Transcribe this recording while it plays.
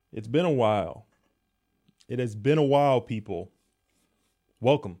It's been a while. It has been a while, people.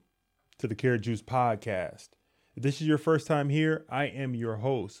 Welcome to the Carrot Juice Podcast. If this is your first time here, I am your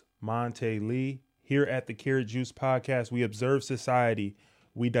host, Monte Lee. Here at the Carrot Juice Podcast, we observe society,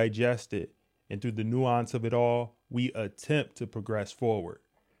 we digest it, and through the nuance of it all, we attempt to progress forward.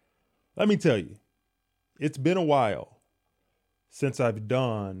 Let me tell you, it's been a while since I've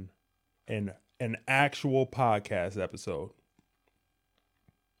done an actual podcast episode.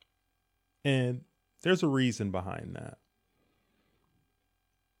 And there's a reason behind that.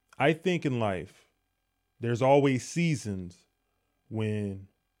 I think in life, there's always seasons when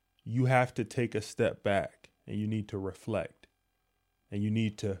you have to take a step back and you need to reflect and you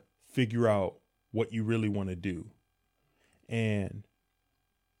need to figure out what you really want to do. And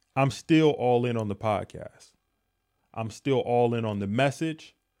I'm still all in on the podcast. I'm still all in on the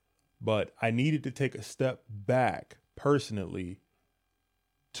message, but I needed to take a step back personally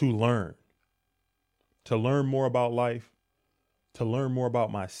to learn more about life, to learn more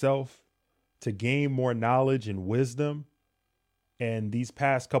about myself, to gain more knowledge and wisdom. And these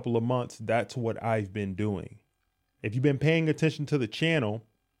past couple of months, that's what I've been doing. If you've been paying attention to the channel,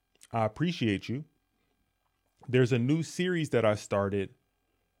 I appreciate you. There's a new series that I started,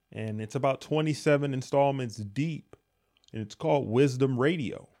 and it's about 27 installments deep, and it's called Wisdom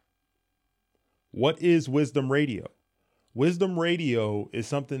Radio. What is Wisdom Radio? Wisdom Radio is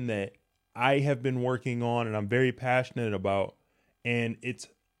something that I have been working on and I'm very passionate about. And it's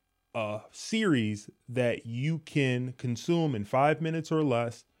a series that you can consume in 5 minutes or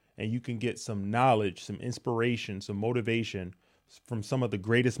less. And you can get some knowledge, some inspiration, some motivation from some of the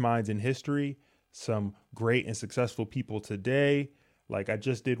greatest minds in history, some great and successful people today. Like I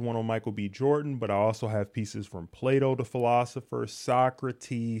just did one on Michael B. Jordan, but I also have pieces from Plato, the philosopher,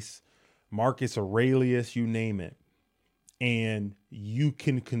 Socrates, Marcus Aurelius, you name it. And you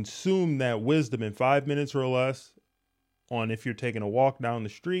can consume that wisdom in 5 minutes or less on if you're taking a walk down the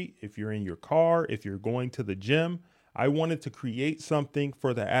street, if you're in your car, if you're going to the gym. I wanted to create something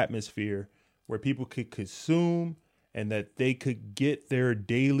for the atmosphere where people could consume and that they could get their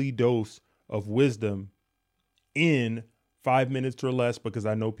daily dose of wisdom in 5 minutes or less, because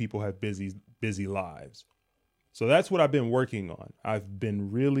I know people have busy lives. So that's what I've been working on. I've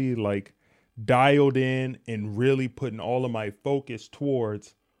been really dialed in and really putting all of my focus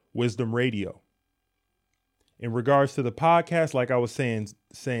towards Wisdom Radio. In regards to the podcast, like I was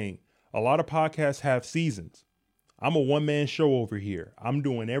saying, a lot of podcasts have seasons. I'm a one-man show over here. I'm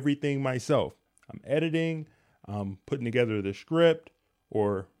doing everything myself. I'm editing, I'm putting together the script,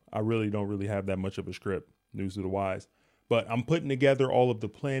 or I really don't have that much of a script, news to the wise. But I'm putting together all of the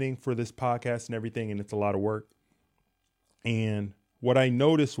planning for this podcast and everything, and it's a lot of work. And what I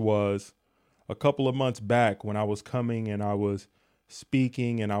noticed was a couple of months back when I was coming and I was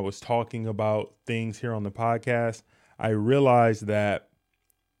speaking and I was talking about things here on the podcast, I realized that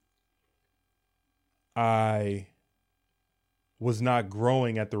I was not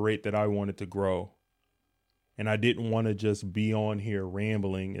growing at the rate that I wanted to grow. And I didn't want to just be on here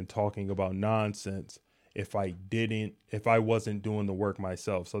rambling and talking about nonsense if I wasn't doing the work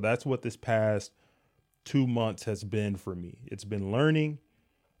myself. So that's what this past 2 months has been for me. It's been learning.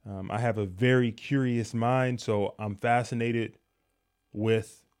 I have a very curious mind, so I'm fascinated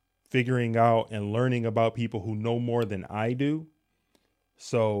with figuring out and learning about people who know more than I do.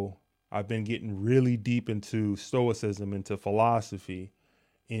 So I've been getting really deep into stoicism, into philosophy,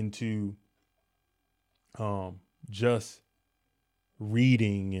 into just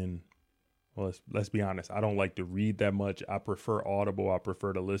reading. And well, let's be honest, I don't like to read that much. I prefer Audible. I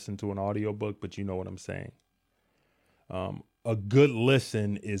prefer to listen to an audiobook, but you know what I'm saying. A good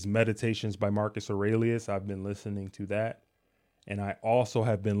listen is Meditations by Marcus Aurelius. I've been listening to that. And I also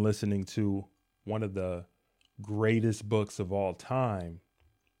have been listening to one of the greatest books of all time,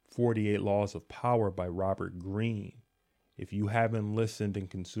 48 Laws of Power by Robert Greene. If you haven't listened and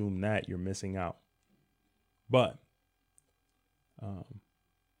consumed that, you're missing out. But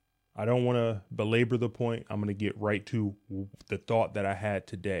I don't want to belabor the point. I'm going to get right to the thought that I had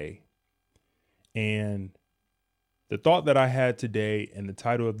today. And the thought that I had today, and the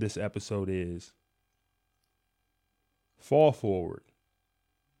title of this episode is Fall Forward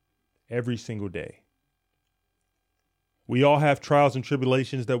Every Single Day. We all have trials and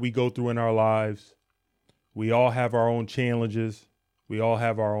tribulations that we go through in our lives. We all have our own challenges. We all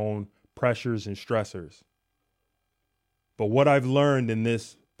have our own pressures and stressors. But what I've learned in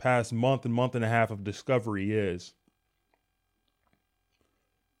this past month and a half of discovery is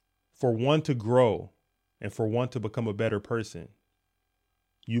for one to grow and for one to become a better person,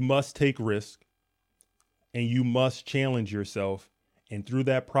 you must take risk and you must challenge yourself And through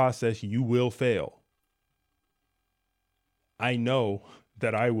that process, you will fail. I know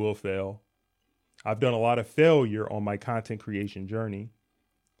that I will fail. I've done a lot of failure on my content creation journey.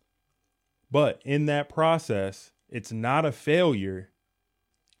 But in that process, it's not a failure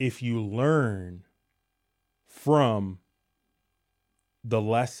if you learn from the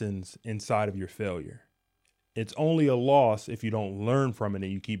lessons inside of your failure. It's only a loss if you don't learn from it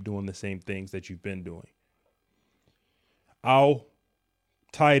and you keep doing the same things that you've been doing. I'll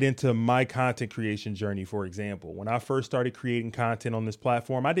tie it into my content creation journey, for example. When I first started creating content on this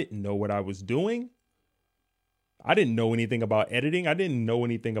platform, I didn't know what I was doing. I didn't know anything about editing. I didn't know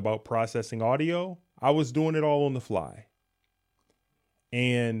anything about processing audio. I was doing it all on the fly.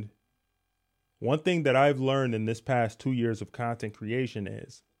 And one thing that I've learned in this past 2 years of content creation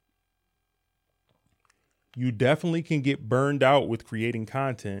is you definitely can get burned out with creating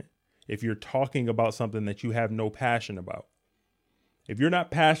content if you're talking about something that you have no passion about. If you're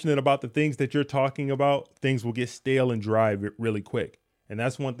not passionate about the things that you're talking about, things will get stale and dry really quick. And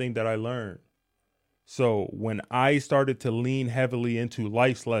that's one thing that I learned. So when I started to lean heavily into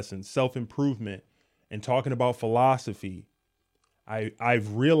life's lessons, self-improvement, and talking about philosophy,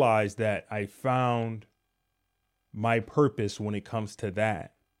 I've realized that I found my purpose when it comes to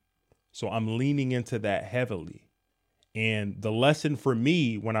that. So I'm leaning into that heavily. And the lesson for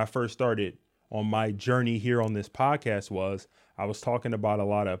me when I first started on my journey here on this podcast was I was talking about a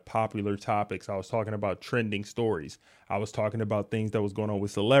lot of popular topics. I was talking about trending stories. I was talking about things that was going on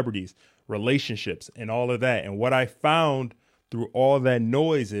with celebrities, relationships, and all of that. And what I found through all that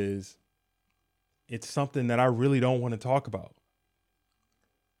noise is it's something that I really don't want to talk about.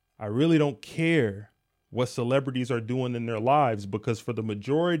 I really don't care what celebrities are doing in their lives, because for the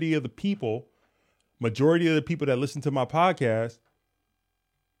majority of the people that listen to my podcast,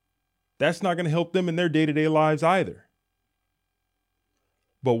 that's not going to help them in their day-to-day lives either.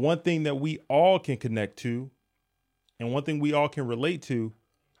 But one thing that we all can connect to, and one thing we all can relate to,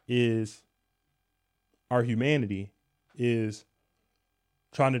 is our humanity, is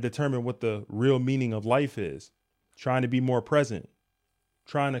trying to determine what the real meaning of life is, trying to be more present,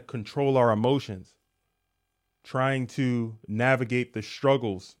 trying to control our emotions, trying to navigate the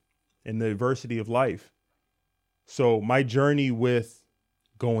struggles and the adversity of life. So my journey with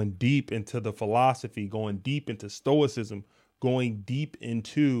going deep into the philosophy, going deep into stoicism, going deep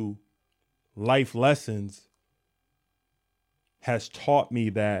into life lessons has taught me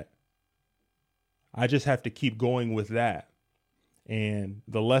that I just have to keep going with that. And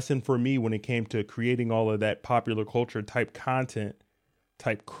the lesson for me when it came to creating all of that popular culture type content,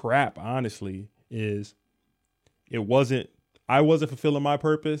 type crap, honestly, is I wasn't fulfilling my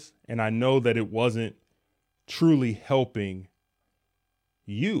purpose. And I know that it wasn't truly helping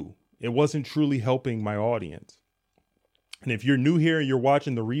you. It wasn't truly helping my audience. And if you're new here and you're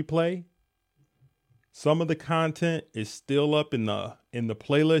watching the replay, some of the content is still up in the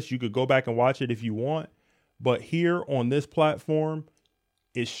playlist. You could go back and watch it if you want. But here on this platform,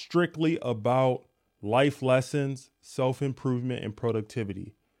 it's strictly about life lessons, self-improvement, and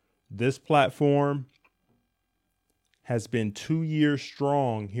productivity. This platform has been 2 years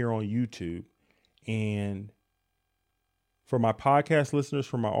strong here on YouTube. And for my podcast listeners,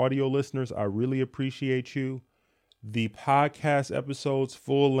 for my audio listeners, I really appreciate you. The podcast episodes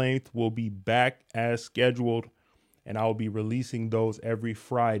full length will be back as scheduled, and I'll be releasing those every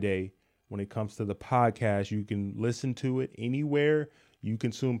Friday. When it comes to the podcast, you can listen to it anywhere you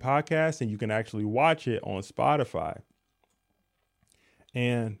consume podcasts, and you can actually watch it on Spotify.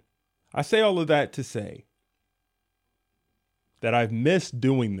 And I say all of that to say that I've missed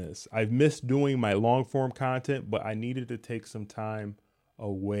doing this. I've missed doing my long form content, but I needed to take some time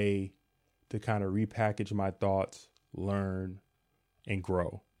away to kind of repackage my thoughts, learn, and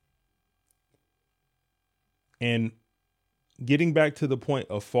grow. And getting back to the point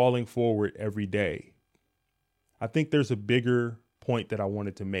of falling forward every day, I think there's a bigger point that I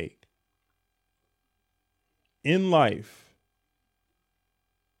wanted to make. In life,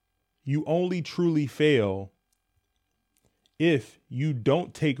 you only truly fail if you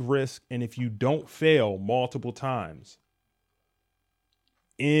don't take risk and if you don't fail multiple times.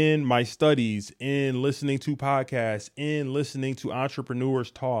 In my studies, in listening to podcasts, in listening to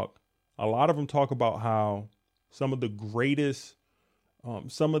entrepreneurs talk, a lot of them talk about how some of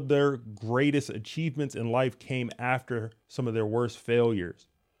their greatest achievements in life came after some of their worst failures.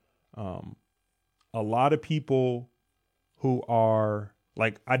 A lot of people who are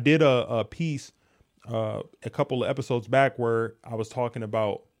like, I did a piece a couple of episodes back where I was talking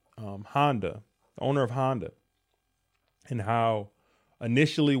about Honda, the owner of Honda, and how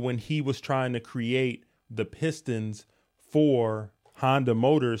initially when he was trying to create the pistons for Honda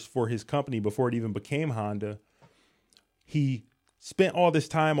Motors for his company before it even became Honda, he spent all this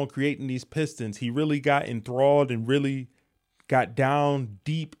time on creating these pistons. He really got enthralled and really got down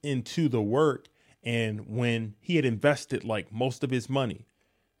deep into the work. And when he had invested like most of his money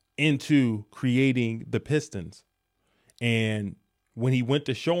into creating the pistons, and when he went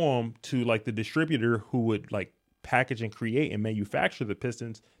to show them to like the distributor who would like package and create and manufacture the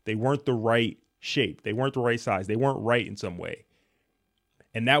pistons, they weren't the right shape. They weren't the right size. They weren't right in some way.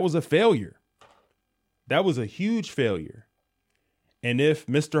 And that was a failure. That was a huge failure. And if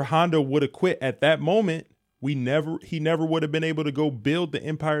Mr. Honda would have quit at that moment, he never would have been able to go build the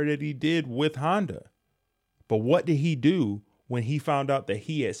empire that he did with Honda. But what did he do when he found out that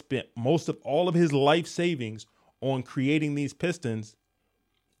he had spent most of all of his life savings on creating these pistons,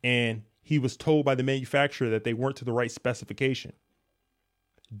 and he was told by the manufacturer that they weren't to the right specification?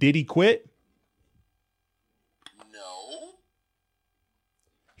 Did he quit? No.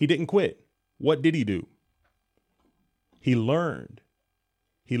 He didn't quit. What did he do? He learned.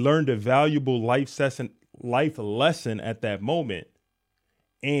 He learned a valuable life lesson at that moment.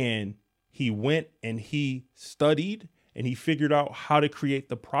 And he went and he studied and he figured out how to create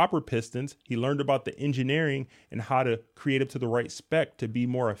the proper pistons. He learned about the engineering and how to create it to the right spec to be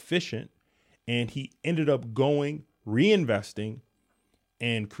more efficient. And he ended up reinvesting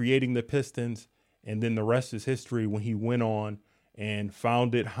and creating the pistons. And then the rest is history when he went on and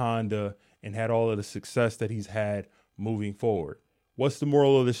founded Honda and had all of the success that he's had moving forward. What's the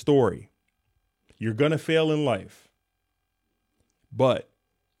moral of the story? You're going to fail in life, but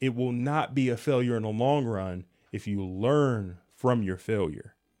it will not be a failure in the long run if you learn from your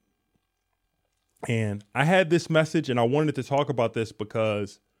failure. And I had this message and I wanted to talk about this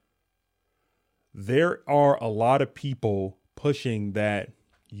because there are a lot of people pushing that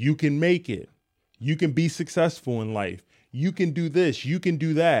you can make it. You can be successful in life. You can do this. You can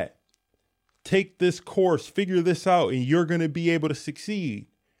do that. Take this course, figure this out, and you're going to be able to succeed.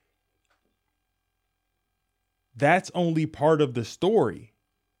 That's only part of the story.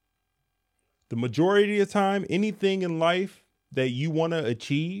 The majority of the time, anything in life that you want to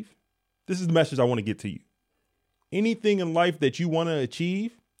achieve, this is the message I want to get to you. Anything in life that you want to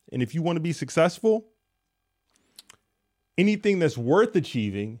achieve, and if you want to be successful, anything that's worth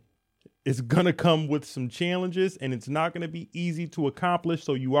achieving is going to come with some challenges, and it's not going to be easy to accomplish.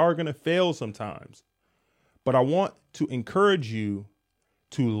 So you are going to fail sometimes. But I want to encourage you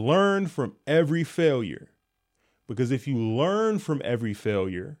to learn from every failure, because if you learn from every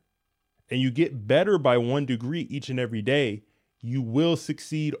failure and you get better by 1 degree each and every day, you will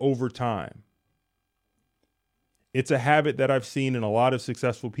succeed over time. It's a habit that I've seen in a lot of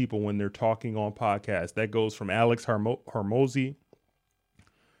successful people when they're talking on podcasts. That goes from Alex Hormozi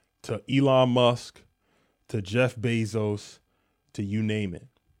to Elon Musk, to Jeff Bezos, to you name it.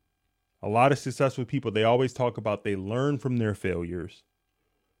 A lot of successful people, they always talk about they learn from their failures,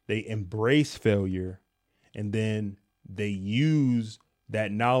 they embrace failure, and then they use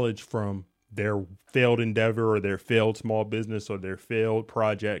that knowledge from their failed endeavor or their failed small business or their failed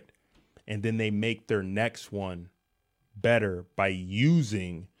project, and then they make their next one better by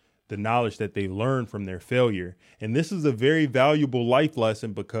using the knowledge that they learned from their failure. And this is a very valuable life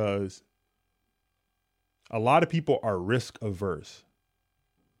lesson because a lot of people are risk averse.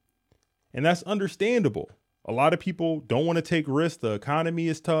 And that's understandable. A lot of people don't want to take risks. The economy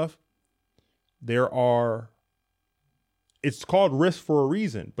is tough. It's called risk for a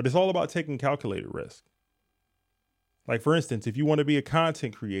reason, but it's all about taking calculated risk. Like, for instance, if you want to be a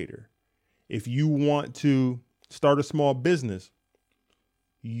content creator, if you want to start a small business,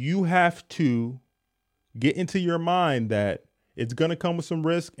 you have to get into your mind that it's going to come with some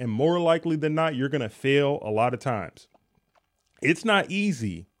risk, and more likely than not, you're going to fail a lot of times. It's not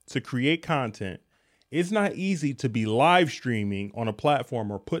easy to create content. It's not easy to be live streaming on a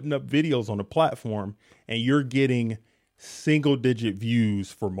platform or putting up videos on a platform and you're getting single-digit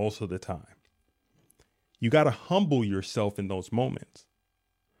views for most of the time. You got to humble yourself in those moments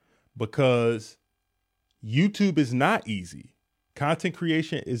because YouTube is not easy. Content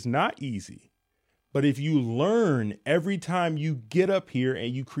creation is not easy. But if you learn every time you get up here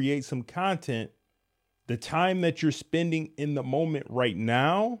and you create some content, the time that you're spending in the moment right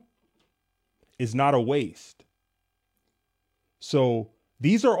now is not a waste. So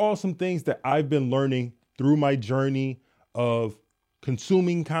these are all some things that I've been learning through my journey of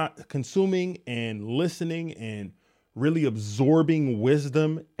consuming and listening and really absorbing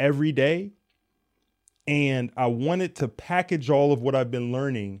wisdom every day. And I wanted to package all of what I've been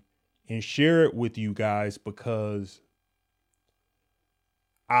learning and share it with you guys because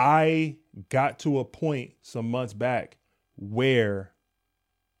I got to a point some months back where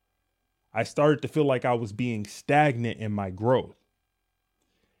I started to feel like I was being stagnant in my growth.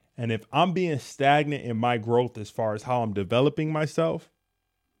 And if I'm being stagnant in my growth as far as how I'm developing myself,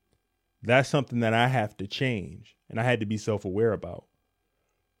 that's something that I have to change and I had to be self-aware about.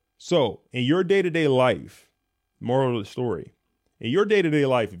 So in your day-to-day life, moral of the story, in your day-to-day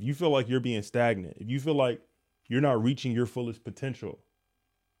life, if you feel like you're being stagnant, if you feel like you're not reaching your fullest potential,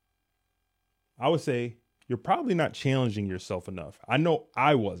 I would say you're probably not challenging yourself enough. I know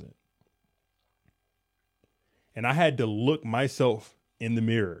I wasn't. And I had to look myself in the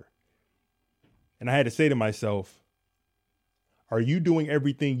mirror. And I had to say to myself, are you doing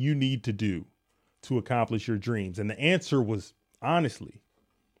everything you need to do to accomplish your dreams? And the answer was honestly,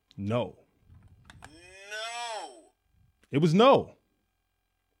 no. No. It was no.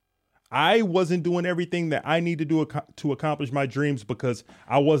 I wasn't doing everything that I need to do to accomplish my dreams because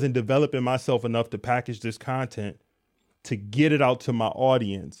I wasn't developing myself enough to package this content to get it out to my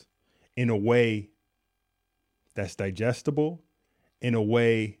audience in a way that's digestible, in a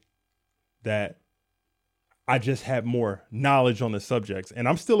way that I just had more knowledge on the subjects. And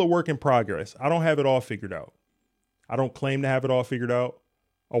I'm still a work in progress. I don't have it all figured out. I don't claim to have it all figured out.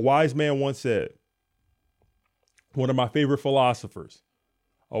 A wise man once said, one of my favorite philosophers,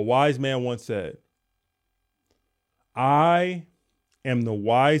 a wise man once said, I am the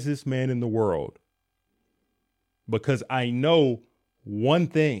wisest man in the world because I know one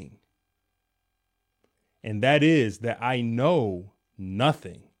thing, and that is that I know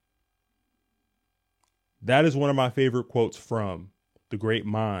nothing. That is one of my favorite quotes from the great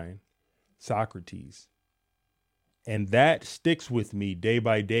mind, Socrates. And that sticks with me day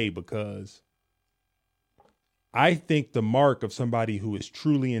by day because I think the mark of somebody who is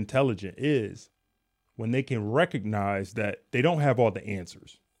truly intelligent is when they can recognize that they don't have all the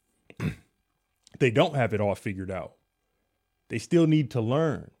answers. They don't have it all figured out. They still need to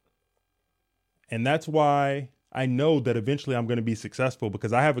learn. And that's why I know that eventually I'm going to be successful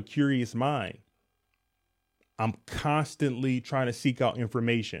because I have a curious mind. I'm constantly trying to seek out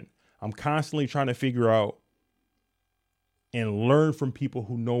information. I'm constantly trying to figure out and learn from people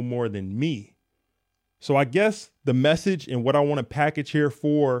who know more than me. So I guess the message and what I want to package here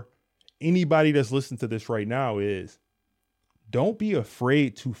for anybody that's listening to this right now is don't be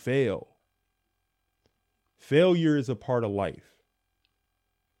afraid to fail. Failure is a part of life.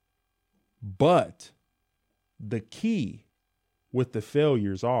 But the key with the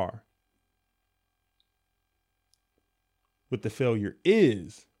failures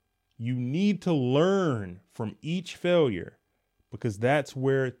is you need to learn from each failure because that's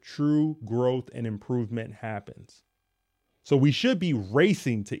where true growth and improvement happens. So we should be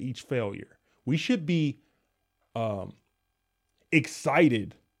racing to each failure. We should be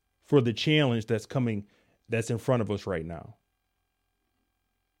excited for the challenge that's coming, that's in front of us right now.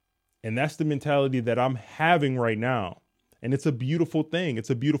 And that's the mentality that I'm having right now. And it's a beautiful thing.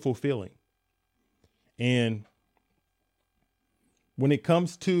 It's a beautiful feeling. And when it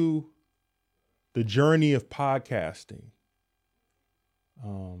comes to the journey of podcasting,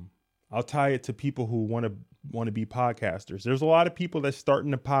 I'll tie it to people who want to be podcasters. There's a lot of people that's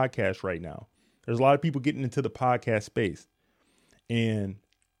starting to podcast right now. There's a lot of people getting into the podcast space. And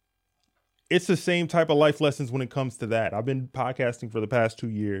it's the same type of life lessons when it comes to that. I've been podcasting for the past 2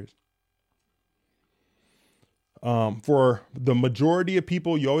 years. For the majority of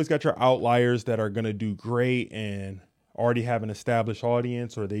people, you always got your outliers that are going to do great and already have an established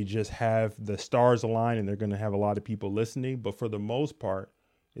audience, or they just have the stars align and they're going to have a lot of people listening. But for the most part,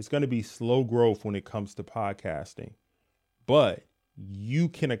 it's going to be slow growth when it comes to podcasting. But you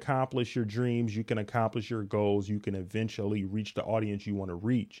can accomplish your dreams. You can accomplish your goals. You can eventually reach the audience you want to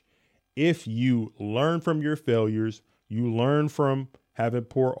reach. If you learn from your failures, you learn from having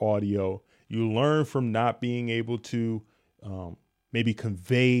poor audio, you learn from not being able to maybe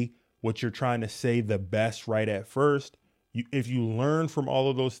convey what you're trying to say the best right at first. If you learn from all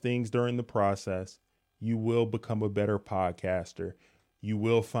of those things during the process, you will become a better podcaster. You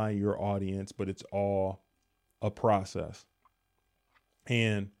will find your audience, but it's all a process.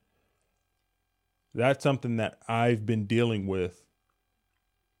 And that's something that I've been dealing with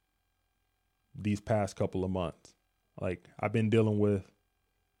these past couple of months. Like I've been dealing with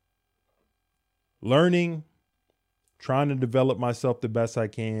learning, trying to develop myself the best I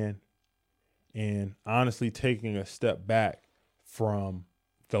can, and honestly taking a step back from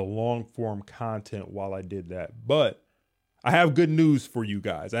the long form content while I did that. But I have good news for you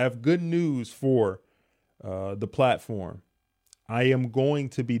guys. I have good news for the platform. I am going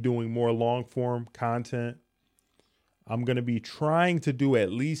to be doing more long form content. I'm going to be trying to do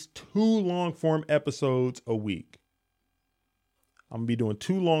at least 2 long form episodes a week. I'm going to be doing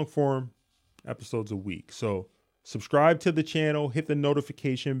 2 long form episodes a week. So subscribe to the channel, hit the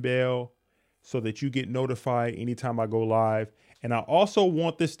notification bell so that you get notified anytime I go live. And I also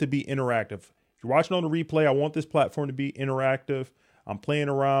want this to be interactive. If you're watching on the replay, I want this platform to be interactive. I'm playing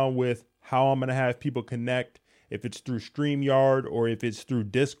around with how I'm going to have people connect. If it's through StreamYard or if it's through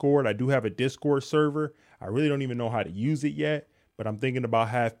Discord. I do have a Discord server. I really don't even know how to use it yet, but I'm thinking about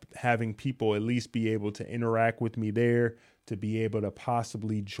having people at least be able to interact with me there, to be able to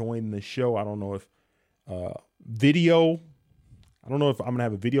possibly join the show. I don't know if video, I don't know if I'm going to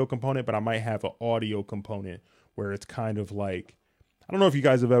have a video component, but I might have an audio component where it's kind of like, I don't know if you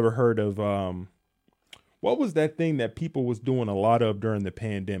guys have ever heard of, what was that thing that people was doing a lot of during the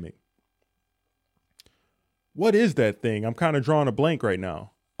pandemic? What is that thing? I'm kind of drawing a blank right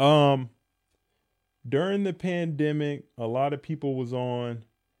now. During the pandemic, a lot of people was on,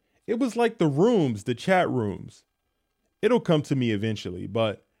 it was like the rooms, the chat rooms. It'll come to me eventually,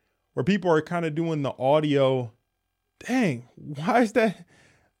 but where people are kind of doing the audio. Dang, why is that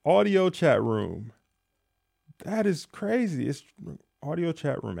audio chat room? That is crazy. It's audio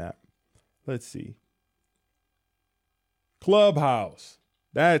chat room app. Let's see. Clubhouse.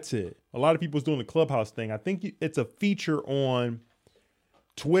 That's it. A lot of people's doing the Clubhouse thing. I think it's a feature on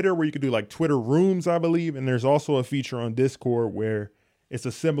Twitter where you could do like Twitter rooms, I believe. And there's also a feature on Discord where it's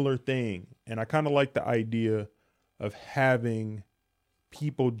a similar thing. And I kind of like the idea of having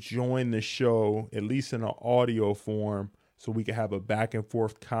people join the show, at least in an audio form, so we can have a back and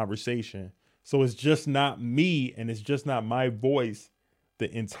forth conversation. So it's just not me and it's just not my voice the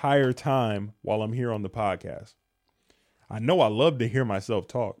entire time while I'm here on the podcast. I know I love to hear myself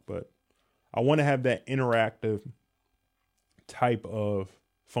talk, but I want to have that interactive type of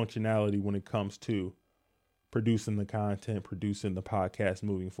functionality when it comes to producing the content, producing the podcast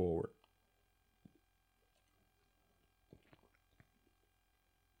moving forward.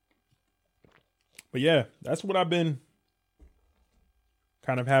 But yeah, that's what I've been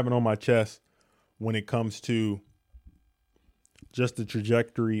kind of having on my chest when it comes to just the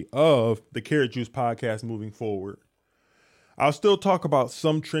trajectory of the Carrot Juice podcast moving forward. I'll still talk about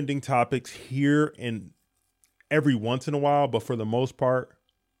some trending topics here and every once in a while, but for the most part,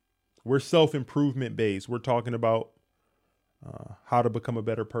 we're self-improvement based. We're talking about how to become a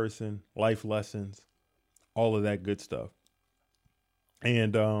better person, life lessons, all of that good stuff.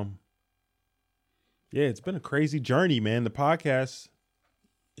 And yeah, it's been a crazy journey, man. The podcast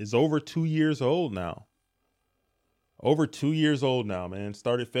is over 2 years old now. Over 2 years old now, man.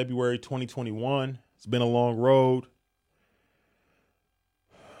 Started February 2021. It's been a long road.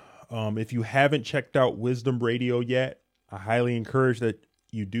 If you haven't checked out Wisdom Radio yet, I highly encourage that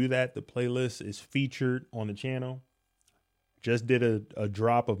you do that. The playlist is featured on the channel. Just did a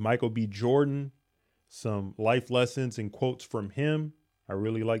drop of Michael B. Jordan, some life lessons and quotes from him. I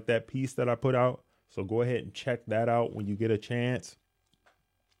really like that piece that I put out. So go ahead and check that out when you get a chance.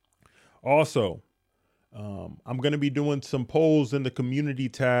 Also, I'm going to be doing some polls in the community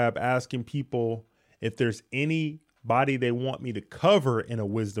tab, asking people if there's anybody they want me to cover in a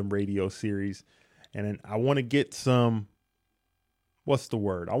Wisdom Radio series. And I want to get some, what's the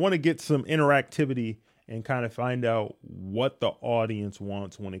word? I want to get some interactivity and kind of find out what the audience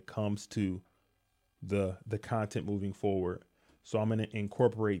wants when it comes to the content moving forward. So I'm going to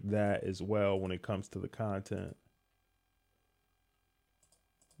incorporate that as well when it comes to the content.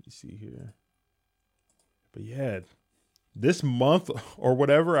 You see here. But yeah, this month or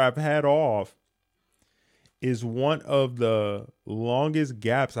whatever I've had off is one of the longest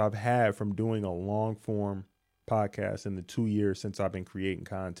gaps I've had from doing a long form podcast in the 2 years since I've been creating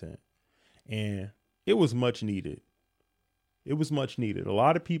content. And it was much needed. It was much needed. A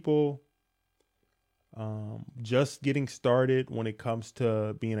lot of people just getting started when it comes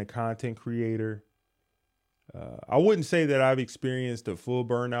to being a content creator. I wouldn't say that I've experienced a full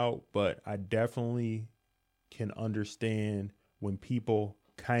burnout, but I definitely can understand when people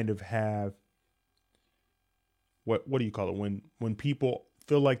kind of have what do you call it? When people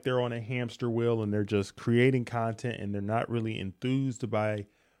feel like they're on a hamster wheel and they're just creating content and they're not really enthused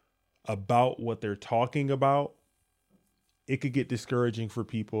about what they're talking about. It could get discouraging for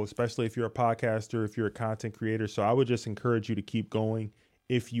people, especially if you're a podcaster, if you're a content creator. So I would just encourage you to keep going.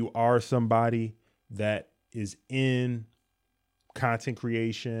 If you are somebody that is in content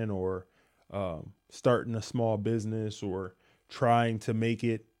creation or starting a small business or trying to make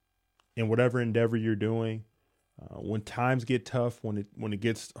it in whatever endeavor you're doing, when times get tough, when it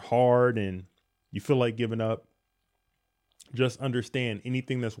gets hard and you feel like giving up, just understand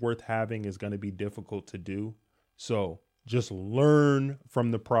anything that's worth having is going to be difficult to do. So just learn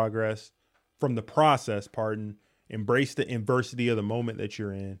from the process, embrace the adversity of the moment that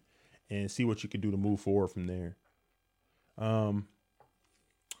you're in and see what you can do to move forward from there. But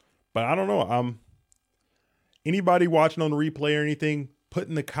I don't know. Anybody watching on the replay or anything, put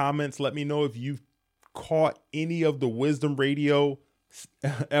in the comments. Let me know if you've caught any of the Wisdom Radio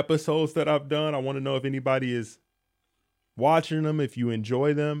episodes that I've done. I want to know if anybody is watching them, if you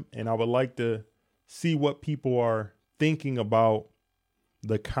enjoy them, and I would like to see what people are thinking about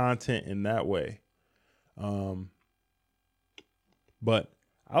the content in that way. But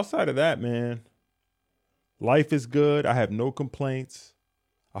outside of that, man, life is good. I have no complaints.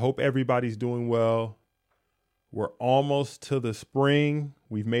 I hope everybody's doing well. We're almost to the spring.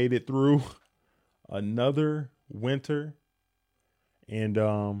 We've made it through another winter. And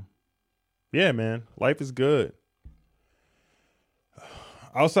yeah, man, life is good.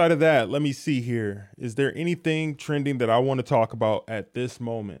 Outside of that, let me see here. Is there anything trending that I want to talk about at this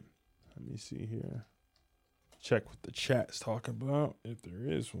moment? Let me see here. Check what the chat's talking about, if there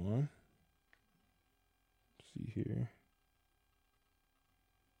is one. Let's see here.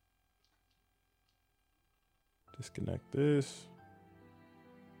 Disconnect this.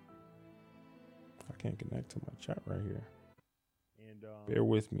 I can't connect to my chat right here. And bear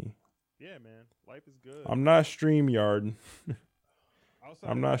with me. Yeah, man. Life is good. I'm not StreamYarding.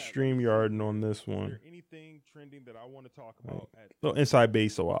 I'm not StreamYarding on this one. Is there anything trending that I want to talk about? No, Inside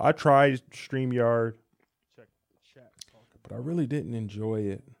Baseball. I tried StreamYard, check the chat, but I really didn't enjoy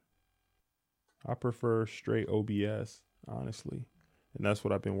it. I prefer straight OBS, honestly, and that's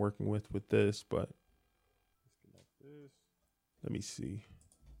what I've been working with this. But let me see.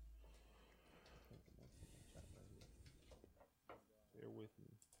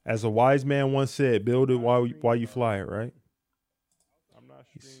 As a wise man once said, build it while you fly it, right?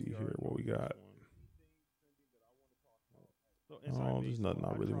 Let's see here what we got. Oh, there's nothing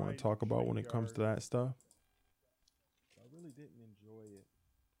I really want to talk about when it comes to that stuff. I really didn't enjoy it.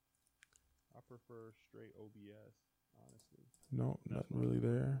 I prefer straight OBS, honestly. No, nothing really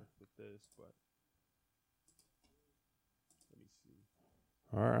there. With this, but let me see.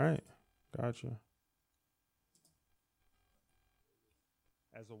 All right, gotcha.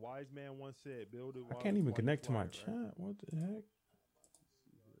 As a wise man once said, build it. I can't even connect to my chat. What the heck?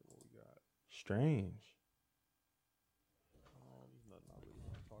 Strange. There's nothing I really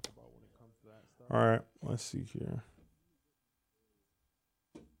want to talk about when it comes to that stuff. All right, let's see here.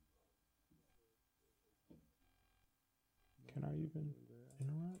 Can I even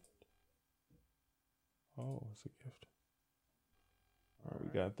interrupt? Oh, it's a gift. All right, we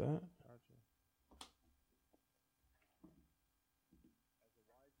got that.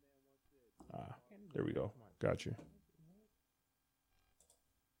 There we go. Got you.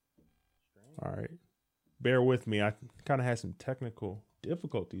 All right. Bear with me. I kind of had some technical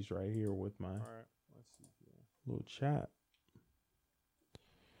difficulties right here with my little chat.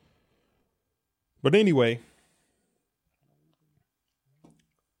 But anyway.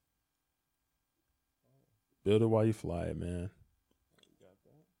 Build it while you fly it, man.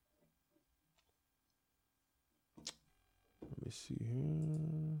 Let me see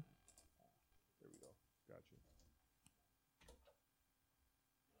here.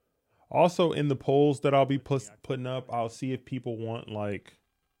 Also, in the polls that I'll be putting up, I'll see if people want like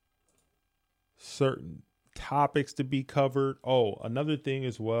certain topics to be covered. Oh, another thing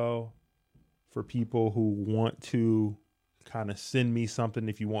as well for people who want to kind of send me something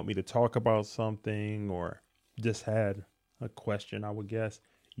if you want me to talk about something or just had a question, I would guess,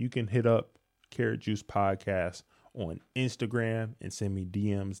 you can hit up Carrot Juice Podcast on Instagram and send me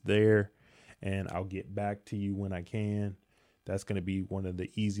DMs there, and I'll get back to you when I can. That's going to be one of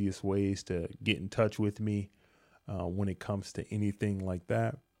the easiest ways to get in touch with me when it comes to anything like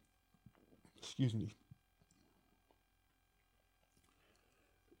that. Excuse me.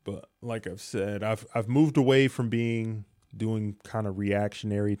 But like I've said, I've moved away from doing kind of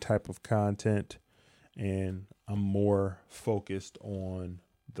reactionary type of content, and I'm more focused on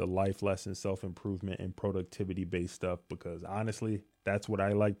the life lesson, self-improvement, and productivity-based stuff because honestly, that's what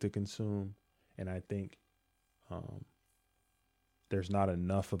I like to consume, and I think there's not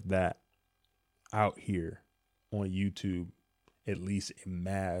enough of that out here on YouTube, at least in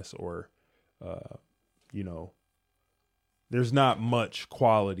mass, or, there's not much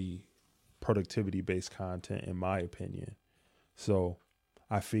quality productivity-based content in my opinion. So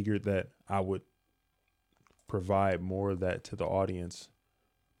I figured that I would provide more of that to the audience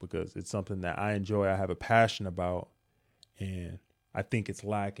because it's something that I enjoy, I have a passion about, and I think it's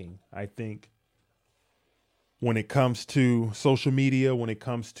lacking. I think when it comes to social media, when it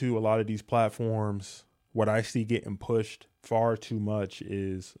comes to a lot of these platforms, what I see getting pushed far too much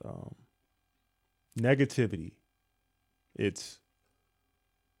is negativity. It's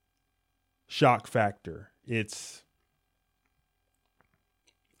shock factor. It's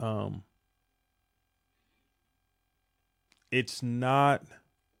not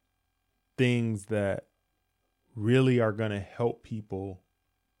things that really are going to help people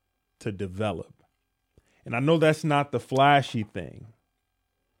to develop. And I know that's not the flashy thing.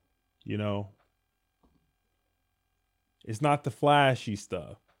 You know, it's not the flashy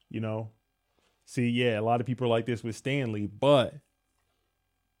stuff, you know. See, yeah, a lot of people are like this with Stanley, but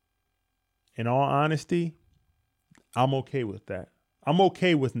in all honesty, I'm okay with that. I'm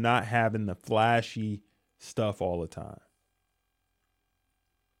okay with not having the flashy stuff all the time.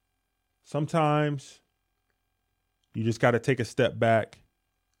 Sometimes you just got to take a step back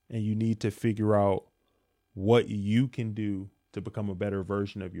and you need to figure out what you can do to become a better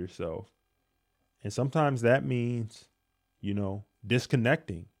version of yourself. And sometimes that means, you know,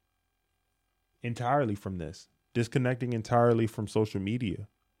 disconnecting entirely from this, disconnecting entirely from social media.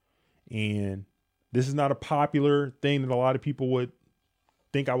 And this is not a popular thing that a lot of people would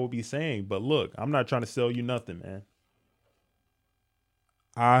think I will be saying, but look, I'm not trying to sell you nothing, man.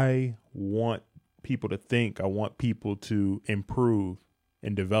 I want people to think, I want people to improve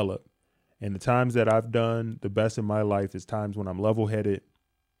and develop. And the times that I've done the best in my life is times when I'm level-headed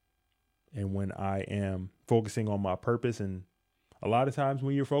and when I am focusing on my purpose. And a lot of times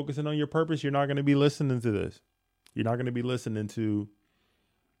when you're focusing on your purpose, you're not going to be listening to this. You're not going to be listening to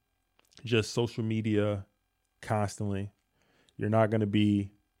just social media constantly. You're not going to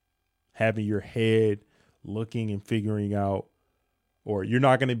be having your head looking and figuring out, or you're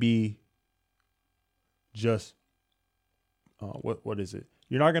not going to be just, what is it?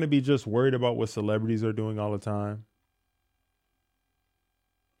 You're not going to be just worried about what celebrities are doing all the time.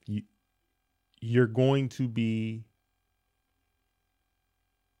 You're going to be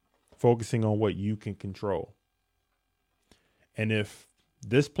focusing on what you can control. And if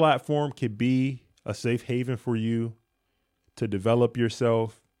this platform could be a safe haven for you to develop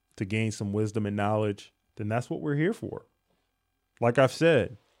yourself, to gain some wisdom and knowledge, then that's what we're here for. Like I've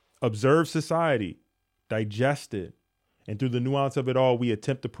said, observe society, digest it, and through the nuance of it all, we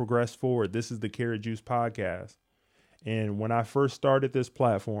attempt to progress forward. This is the Carrot Juice Podcast. And when I first started this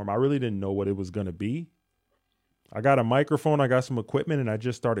platform, I really didn't know what it was going to be. I got a microphone, I got some equipment, and I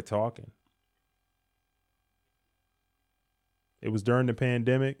just started talking. It was during the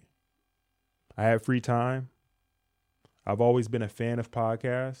pandemic. I had free time. I've always been a fan of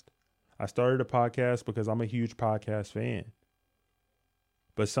podcasts. I started a podcast because I'm a huge podcast fan.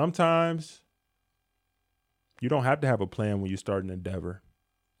 But sometimes you don't have to have a plan when you start an endeavor.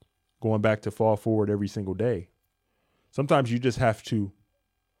 Going back to fall forward every single day. Sometimes you just have to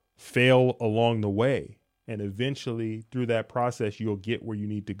fail along the way. And eventually, through that process, you'll get where you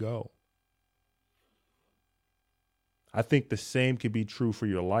need to go. I think the same could be true for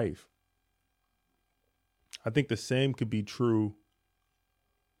your life. I think the same could be true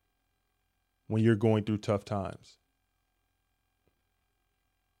when you're going through tough times.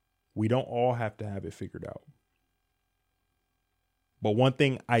 We don't all have to have it figured out. But one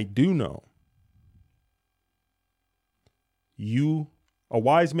thing I do know, a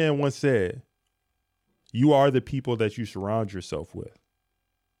wise man once said, you are the people that you surround yourself with.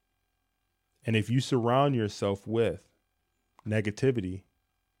 And if you surround yourself with negativity,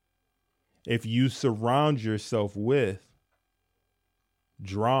 if you surround yourself with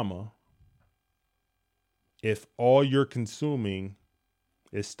drama, if all you're consuming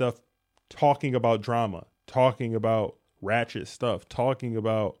is stuff talking about drama, talking about ratchet stuff, talking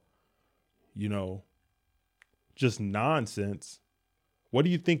about, just nonsense, what do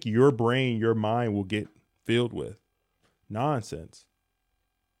you think your brain, your mind will get filled with? Nonsense.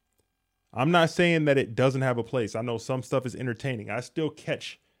 I'm not saying that it doesn't have a place. I know some stuff is entertaining. I still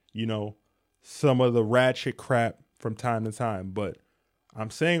catch, some of the ratchet crap from time to time. But I'm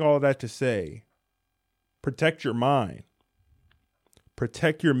saying all that to say, protect your mind.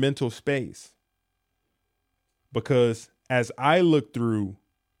 Protect your mental space. Because as I look through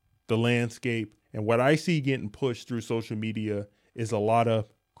the landscape and what I see getting pushed through social media is a lot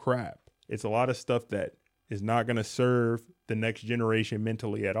of crap. It's a lot of stuff that is not going to serve the next generation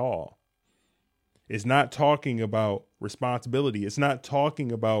mentally at all. It's not talking about responsibility. It's not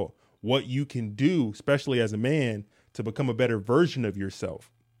talking about what you can do, especially as a man, to become a better version of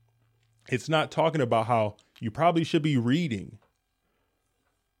yourself. It's not talking about how you probably should be reading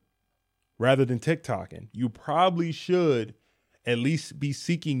rather than TikToking. You probably should at least be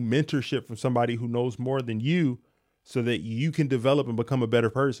seeking mentorship from somebody who knows more than you so that you can develop and become a better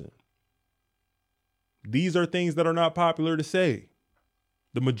person. These are things that are not popular to say.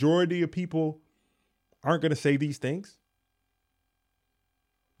 The majority of people aren't going to say these things.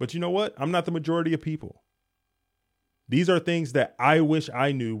 But you know what? I'm not the majority of people. These are things that I wish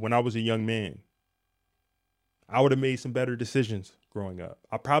I knew when I was a young man. I would have made some better decisions growing up.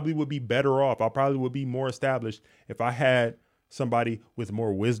 I probably would be better off. I probably would be more established if I had somebody with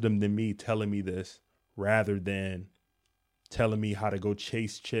more wisdom than me telling me this, rather than telling me how to go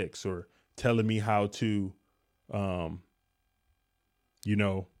chase chicks or telling me how to,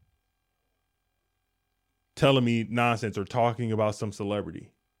 telling me nonsense or talking about some celebrity.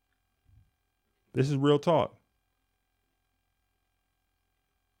 This is real talk.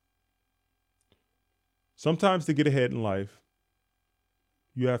 Sometimes to get ahead in life,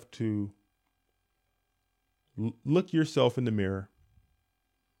 you have to look yourself in the mirror,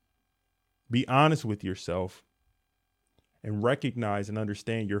 be honest with yourself, and recognize and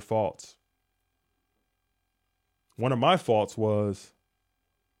understand your faults. One of my faults was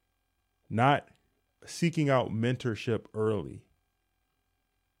not seeking out mentorship early,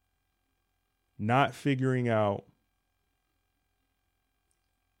 not figuring out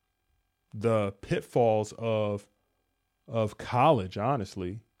the pitfalls of college,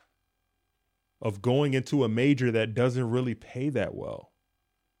 honestly, of going into a major that doesn't really pay that well.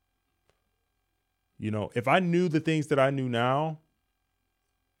 If I knew the things that I knew now,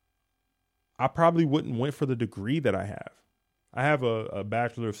 I probably wouldn't went for the degree that I have. I have a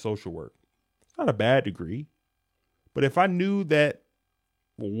Bachelor of Social Work. It's not a bad degree, but if I knew that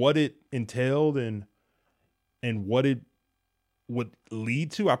what it entailed and what it would lead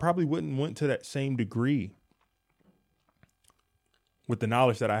to, I probably wouldn't went to that same degree with the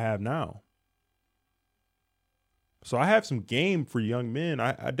knowledge that I have now. So I have some game for young men.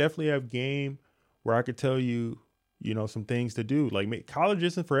 I definitely have game where I could tell you, some things to do. Like, college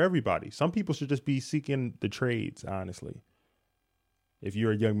isn't for everybody. Some people should just be seeking the trades, honestly, if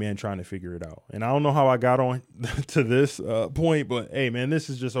you're a young man trying to figure it out. And I don't know how I got on to this point, but hey, man, this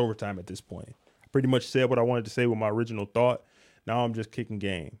is just overtime at this point. I pretty much said what I wanted to say with my original thought. Now I'm just kicking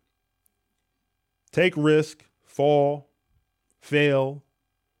game. Take risk, fall, fail,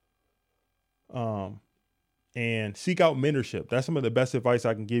 and seek out mentorship. That's some of the best advice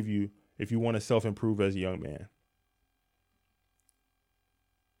I can give you if you want to self-improve as a young man.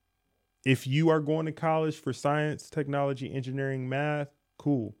 If you are going to college for science, technology, engineering, math,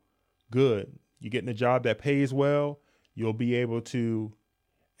 cool, good. You're getting a job that pays well. You'll be able to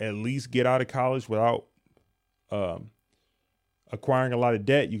at least get out of college without acquiring a lot of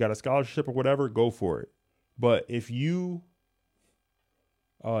debt. You got a scholarship or whatever, go for it. But if you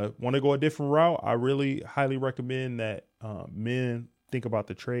want to go a different route, I really highly recommend that men think about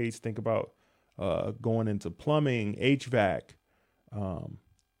the trades, think about going into plumbing, HVAC,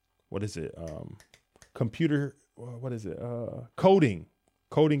 coding.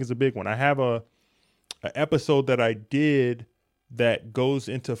 Coding is a big one. I have a episode that I did that goes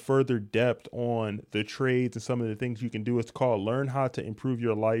into further depth on the trades and some of the things you can do. It's called Learn How to Improve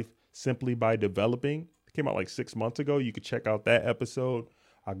Your Life Simply by Developing. It came out like 6 months ago. You could check out that episode.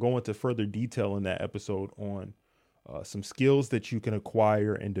 I go into further detail in that episode on some skills that you can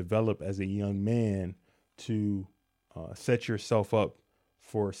acquire and develop as a young man to set yourself up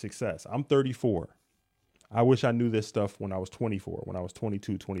for success. I'm 34. I wish I knew this stuff when I was 24, when I was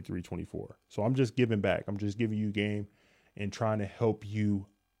 22, 23, 24. So I'm just giving back. I'm just giving you game and trying to help you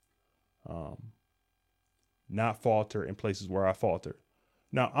not falter in places where I faltered.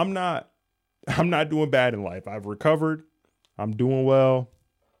 Now, I'm not doing bad in life. I've recovered. I'm doing well.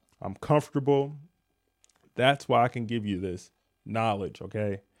 I'm comfortable. That's why I can give you this knowledge,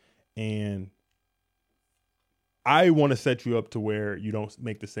 okay? And I want to set you up to where you don't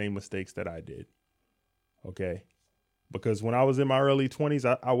make the same mistakes that I did, okay? Because when I was in my early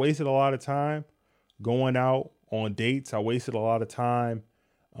 20s, I wasted a lot of time going out on dates. I wasted a lot of time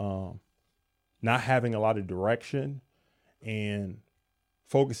not having a lot of direction and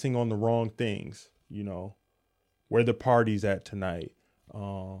focusing on the wrong things, where the party's at tonight.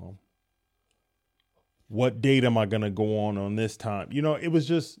 What date am I going to go on this time? It was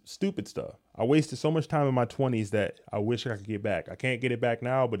just stupid stuff. I wasted so much time in my 20s that I wish I could get back. I can't get it back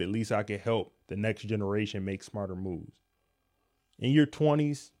now, but at least I can help the next generation make smarter moves. In your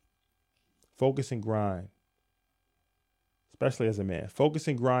 20s, focus and grind, especially as a man. Focus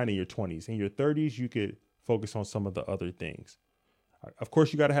and grind in your 20s. In your 30s, you could focus on some of the other things. Of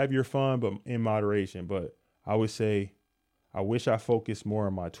course, you got to have your fun, but in moderation. But I would say I wish I focused more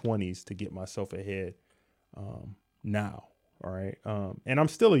in my 20s to get myself ahead now. All right. And I'm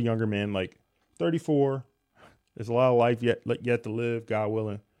still a younger man, like 34. There's a lot of life yet to live, God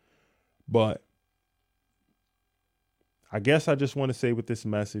willing. But I guess I just want to say with this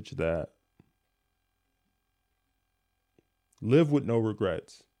message that live with no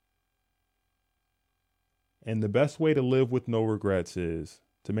regrets. And the best way to live with no regrets is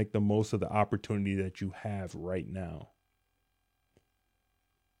to make the most of the opportunity that you have right now.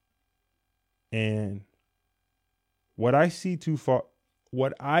 And what I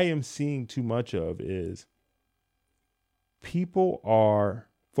am seeing too much of is people are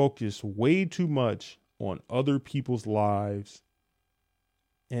focused way too much on other people's lives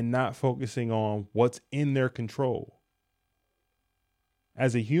and not focusing on what's in their control.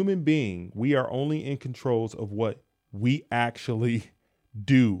 As a human being, we are only in control of what we actually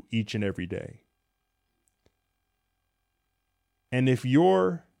do each and every day. And if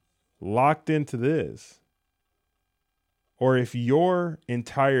you're locked into this, or if your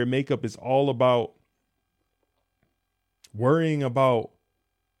entire makeup is all about worrying about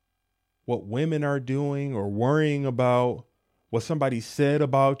what women are doing or worrying about what somebody said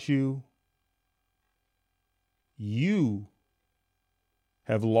about you, you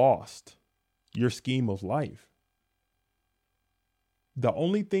have lost your scheme of life. The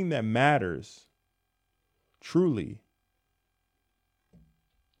only thing that matters truly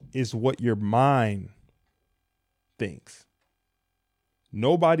is what your mind thinks.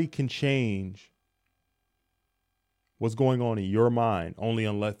 Nobody can change what's going on in your mind only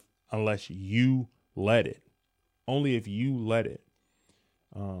unless you let it. Only if you let it.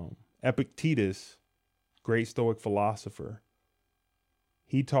 Epictetus, great Stoic philosopher,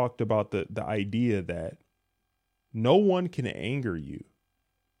 he talked about the idea that no one can anger you.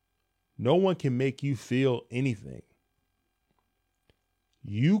 No one can make you feel anything.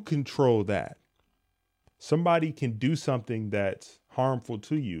 You control that. Somebody can do something that's harmful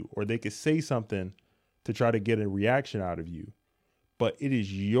to you, or they could say something to try to get a reaction out of you. But it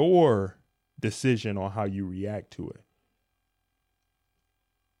is your decision on how you react to it.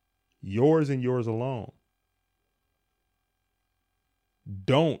 Yours and yours alone.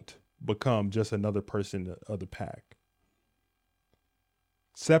 Don't become just another person of the pack.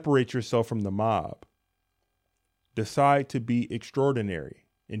 Separate yourself from the mob. Decide to be extraordinary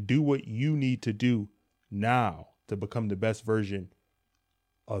and do what you need to do now to become the best version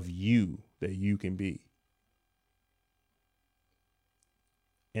of you that you can be.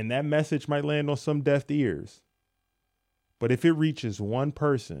 And that message might land on some deaf ears, but if it reaches one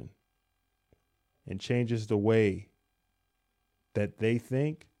person and changes the way that they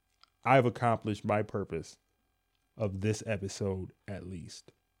think, I've accomplished my purpose of this episode at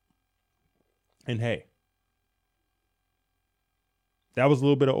least. And hey, that was a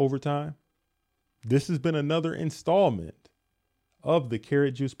little bit of overtime. This has been another installment of the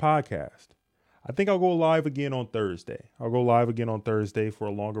Carrot Juice Podcast. I think I'll go live again on Thursday. I'll go live again on Thursday for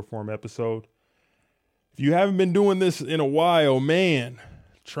a longer form episode. If you haven't been doing this in a while, man,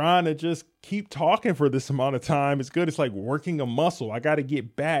 trying to just keep talking for this amount of time is good. It's like working a muscle. I got to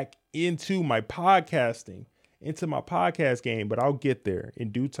get back into my podcasting, into my podcast game, but I'll get there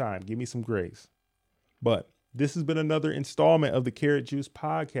in due time. Give me some grace. But this has been another installment of the Carrot Juice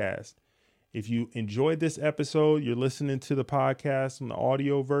Podcast. If you enjoyed this episode, you're listening to the podcast on the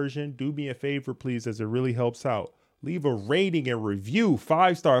audio version, do me a favor, please, as it really helps out. Leave a rating and review,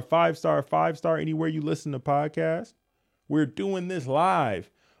 5-star, 5-star, 5-star, anywhere you listen to podcasts. We're doing this live.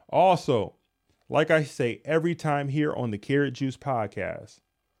 Also, like I say every time here on the Carrot Juice Podcast,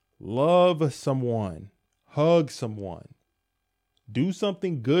 love someone, hug someone, do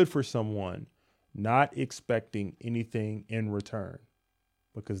something good for someone, not expecting anything in return,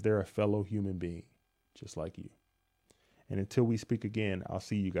 because they're a fellow human being just like you. And until we speak again, I'll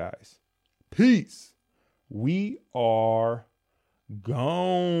see you guys. Peace. We are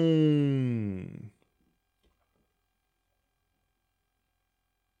gone.